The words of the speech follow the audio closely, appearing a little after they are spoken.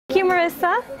Thank you,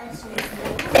 Marissa.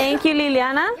 Thank you,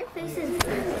 Liliana.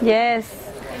 Yes.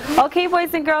 Okay,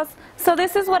 boys and girls. So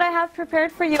this is what I have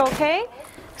prepared for you, okay?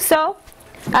 So,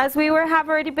 as we have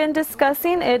already been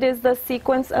discussing, it is the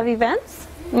sequence of events,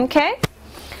 okay?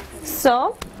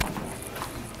 So,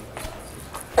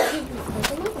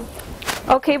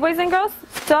 okay, boys and girls.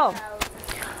 So,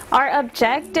 our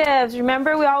objectives.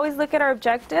 Remember, we always look at our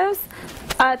objectives.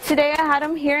 Today I had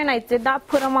them here and I did not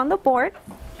put them on the board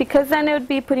because then it would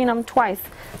be putting them twice.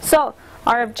 So,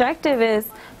 our objective is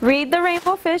read the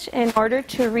rainbow fish in order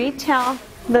to retell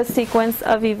the sequence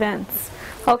of events.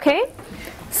 Okay?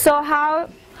 So how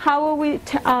will we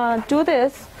do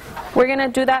this? We're going to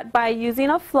do that by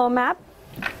using a flow map,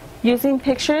 using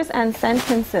pictures and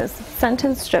sentences,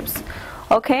 sentence strips.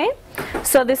 Okay?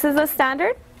 So this is a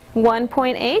standard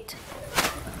 1.8.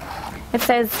 It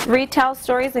says retell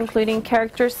stories including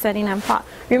characters, setting, and plot.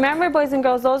 Remember, boys and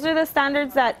girls, those are the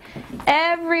standards that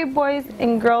every boys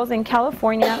and girls in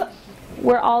California,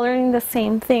 we're all learning the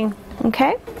same thing.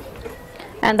 Okay?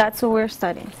 And that's what we're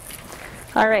studying.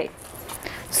 All right.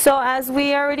 So as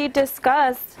we already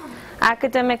discussed,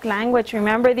 academic language,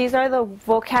 remember these are the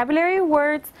vocabulary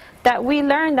words that we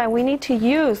learn that we need to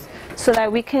use so that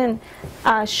we can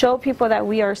show people that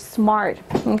we are smart.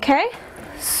 Okay?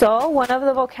 So one of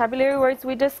the vocabulary words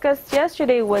we discussed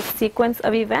yesterday was sequence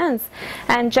of events.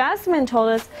 And Jasmine told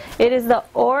us it is the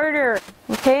order.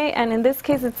 Okay? And in this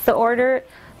case it's the order,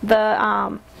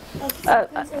 the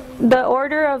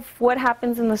order of what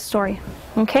happens in the story.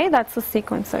 Okay? That's the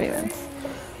sequence of events.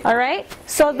 Alright?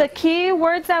 So the key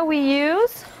words that we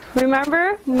use,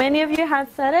 remember, many of you have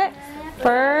said it,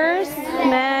 first,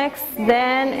 next,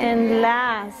 then, and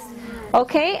last.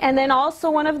 Okay? And then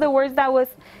also one of the words that was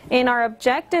in our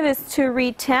objective is to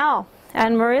retell.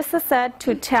 And Marissa said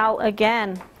to tell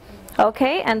again.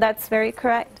 Okay? And that's very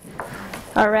correct.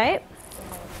 Alright?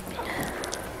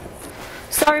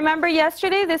 So remember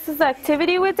yesterday, this is the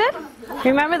activity we did?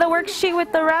 Remember the worksheet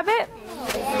with the rabbit?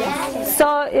 Yes.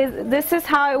 So this is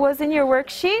how it was in your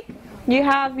worksheet. You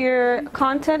have your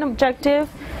content objective,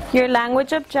 your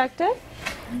language objective,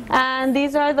 and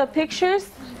these are the pictures.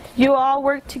 You all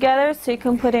work together so you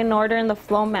can put in order in the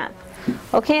flow map.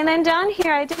 Okay, and then down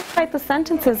here, I didn't write the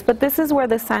sentences, but this is where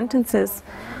the sentences,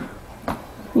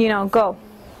 go.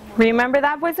 Remember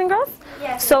that, boys and girls?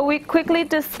 Yes. So we quickly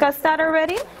discussed that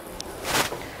already.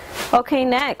 Okay,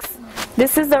 next.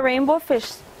 This is the rainbow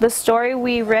fish, the story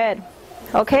we read.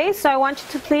 Okay, so I want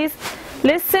you to please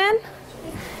listen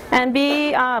and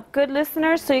be good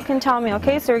listeners so you can tell me.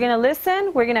 Okay, so we're going to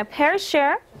listen, we're going to pair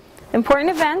share important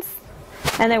events,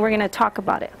 and then we're going to talk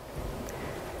about it.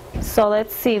 So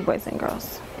let's see, boys and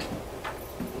girls.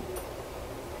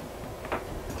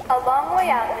 A long way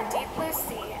out in the deep blue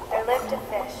sea, there lived a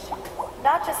fish.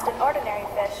 Not just an ordinary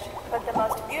fish, but the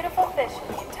most beautiful fish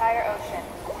in the entire ocean.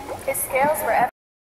 His scales were